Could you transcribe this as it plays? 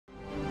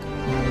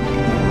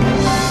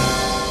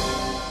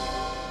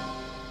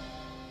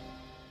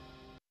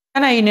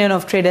Ghana Union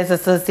of Traders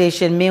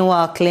Association,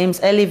 meanwhile, claims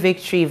early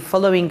victory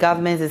following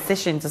government's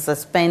decision to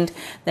suspend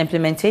the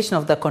implementation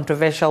of the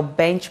controversial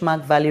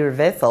benchmark value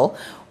reversal,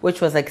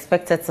 which was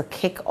expected to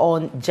kick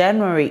on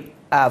January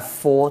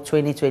 4,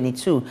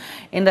 2022.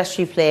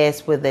 Industry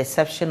players, with the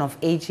exception of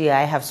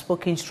AGI, have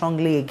spoken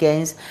strongly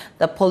against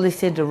the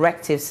policy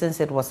directive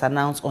since it was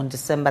announced on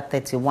December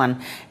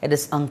 31. It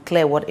is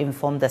unclear what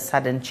informed the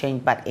sudden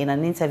change, but in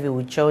an interview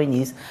with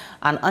JoyNews,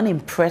 an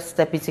unimpressed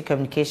Deputy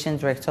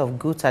Communications Director of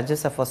GUTA,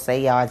 Joseph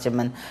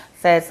Osei-Yawajiman,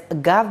 says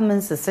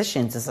government's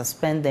decision to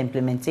suspend the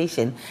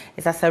implementation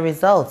is as a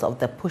result of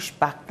the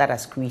pushback that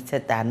has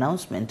created the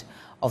announcement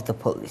of the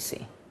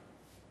policy.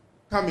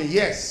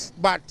 Yes,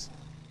 but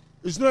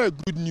it's not a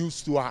good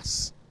news to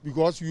us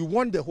because we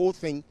want the whole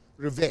thing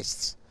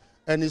reversed.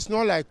 And it's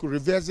not like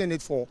reversing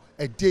it for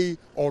a day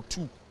or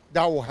two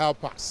that will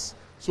help us.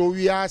 So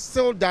we are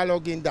still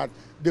dialoguing that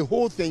the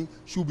whole thing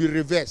should be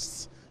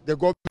reversed. The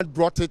government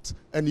brought it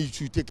and it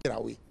should take it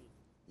away.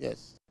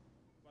 Yes.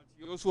 But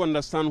you also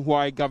understand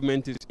why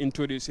government is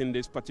introducing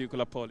this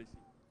particular policy?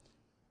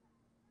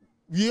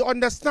 We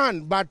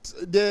understand, but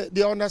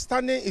the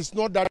understanding is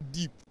not that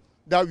deep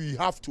that we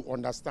have to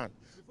understand.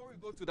 Before we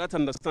go to that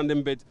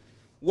understanding bit,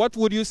 what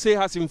would you say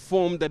has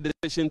informed the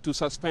decision to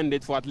suspend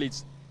it for at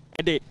least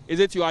a day?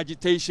 Is it your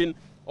agitation,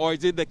 or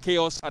is it the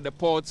chaos at the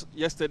ports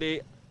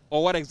yesterday,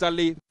 or what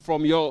exactly,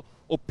 from your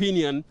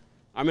opinion,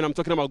 I mean, I'm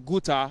talking about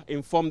GUTA,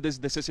 informed this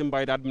decision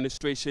by the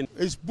administration?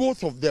 It's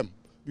both of them,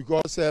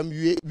 because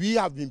we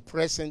have been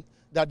pressing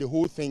that the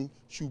whole thing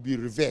should be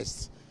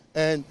reversed.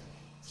 And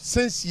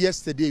since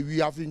yesterday, we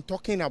have been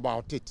talking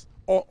about it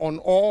on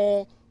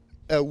all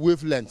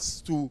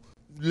wavelengths to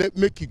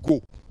make it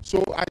go.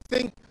 So I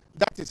think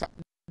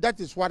that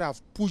is what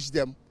have pushed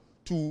them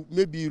to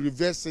maybe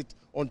reverse it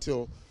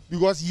until,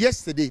 because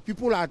yesterday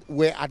people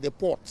were at the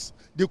ports.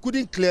 They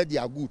couldn't clear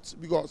their goods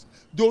because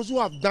those who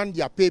have done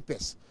their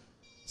papers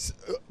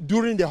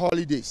during the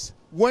holidays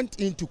went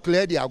in to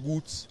clear their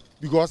goods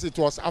because it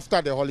was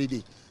after the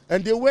holiday.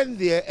 And they went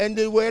there and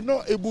they were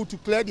not able to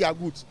clear their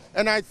goods.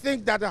 And I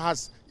think that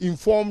has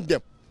informed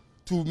them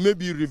to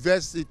maybe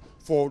reverse it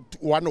for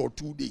 1 or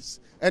 2 days.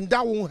 And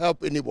that won't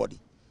help anybody.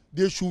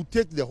 They should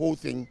take the whole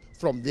thing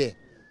from there.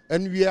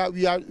 And we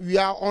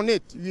are on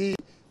it.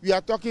 We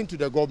are talking to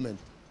the government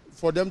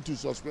for them to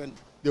suspend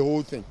the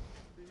whole thing.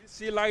 Do you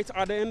see light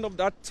at the end of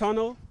that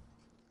tunnel?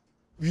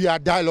 We are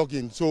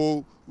dialoguing,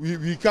 so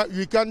we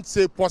can't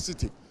say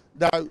positive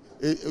that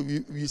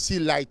we see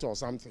light or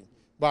something.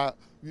 But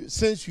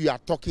since we are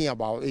talking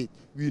about it,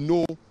 we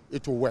know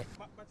it will work.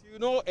 But you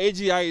know,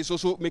 AGI is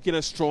also making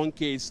a strong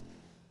case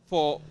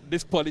for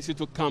this policy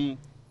to come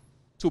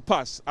to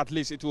pass. At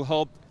least it will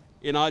help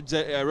in our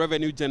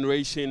revenue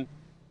generation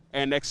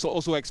and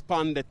also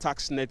expand the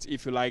tax net,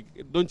 if you like.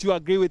 Don't you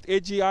agree with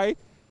AGI,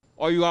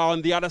 or you are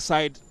on the other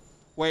side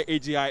where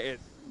AGI is?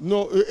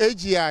 No,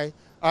 AGI,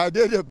 are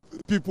they the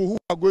people who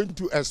are going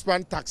to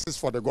expand taxes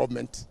for the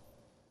government?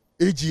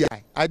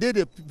 AGI, are they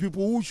the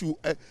people who should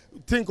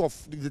think of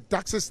the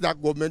taxes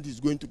that government is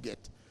going to get?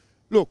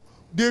 Look,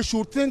 they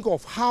should think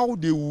of how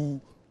they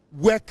will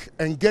work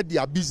and get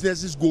their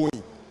businesses going.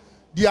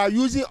 They are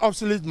using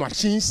obsolete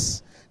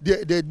machines.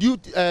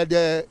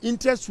 The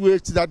interest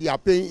rates that they are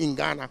paying in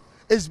Ghana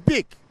is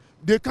big.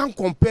 They can't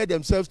compare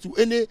themselves to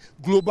any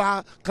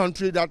global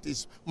country that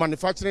is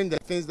manufacturing the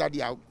things that they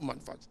are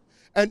manufacturing.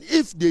 And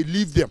if they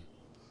leave them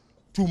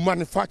to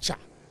manufacture,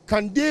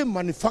 can they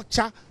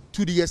manufacture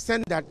to the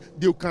extent that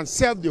they can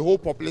serve the whole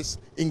populace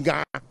in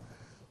Ghana?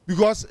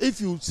 Because if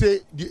you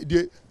say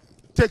they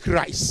take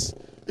rice,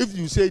 if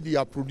you say they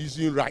are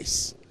producing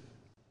rice,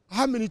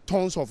 how many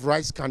tons of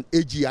rice can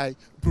AGI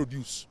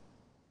produce?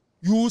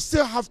 You will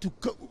still have to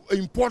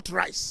import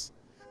rice.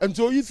 And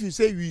so if you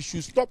say we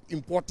should stop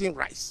importing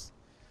rice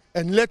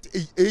and let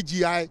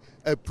AGI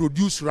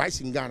produce rice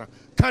in Ghana,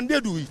 can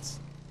they do it?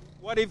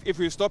 What if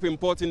we stop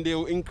importing, they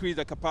will increase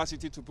the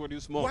capacity to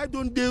produce more? Why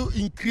don't they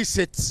increase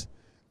it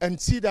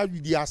and see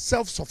that they are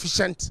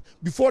self-sufficient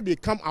before they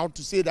come out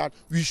to say that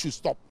we should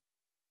stop?